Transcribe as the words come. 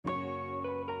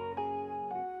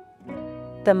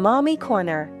The Mommy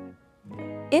Corner.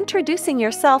 Introducing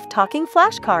yourself talking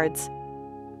flashcards.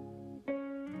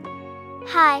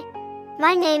 Hi,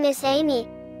 my name is Amy.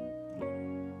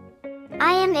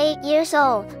 I am 8 years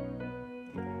old.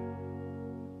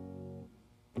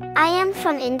 I am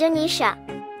from Indonesia.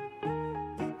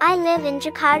 I live in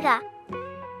Jakarta.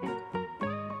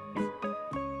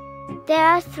 There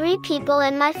are 3 people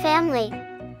in my family.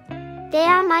 They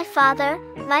are my father,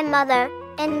 my mother,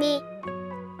 and me.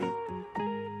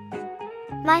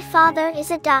 My father is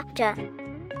a doctor.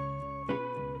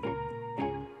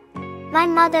 My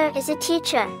mother is a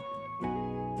teacher.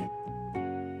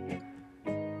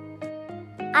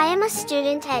 I am a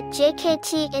student at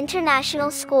JKT International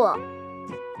School.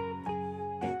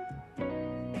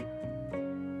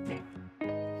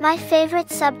 My favorite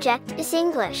subject is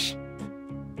English.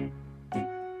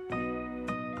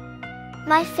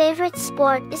 My favorite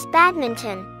sport is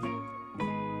badminton.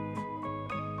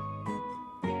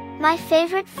 My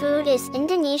favorite food is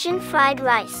Indonesian fried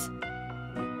rice.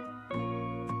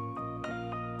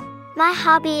 My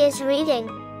hobby is reading.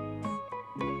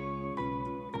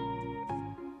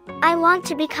 I want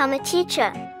to become a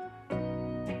teacher.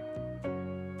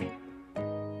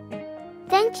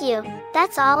 Thank you,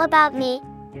 that's all about me.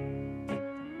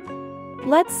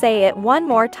 Let's say it one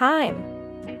more time.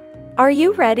 Are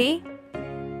you ready?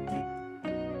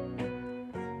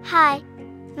 Hi,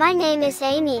 my name is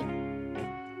Amy.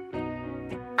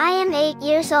 I am 8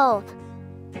 years old.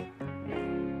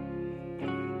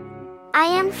 I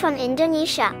am from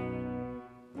Indonesia.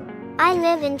 I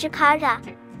live in Jakarta.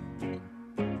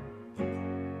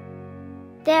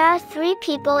 There are 3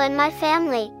 people in my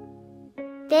family.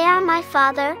 They are my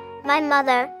father, my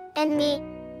mother, and me.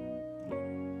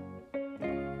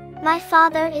 My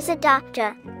father is a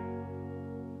doctor.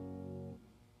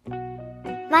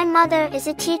 My mother is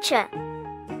a teacher.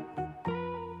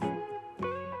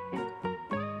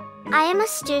 I am a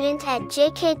student at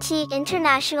JKT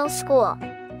International School.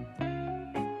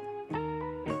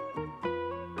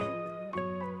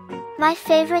 My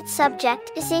favorite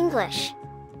subject is English.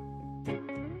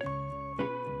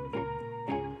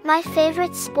 My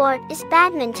favorite sport is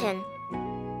badminton.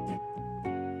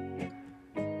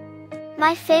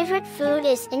 My favorite food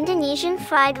is Indonesian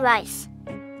fried rice.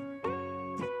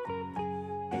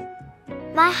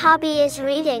 My hobby is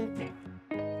reading.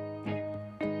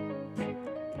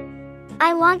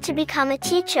 I want to become a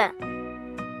teacher.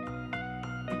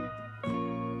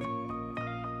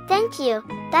 Thank you,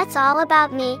 that's all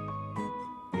about me.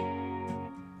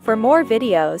 For more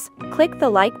videos, click the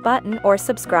like button or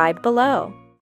subscribe below.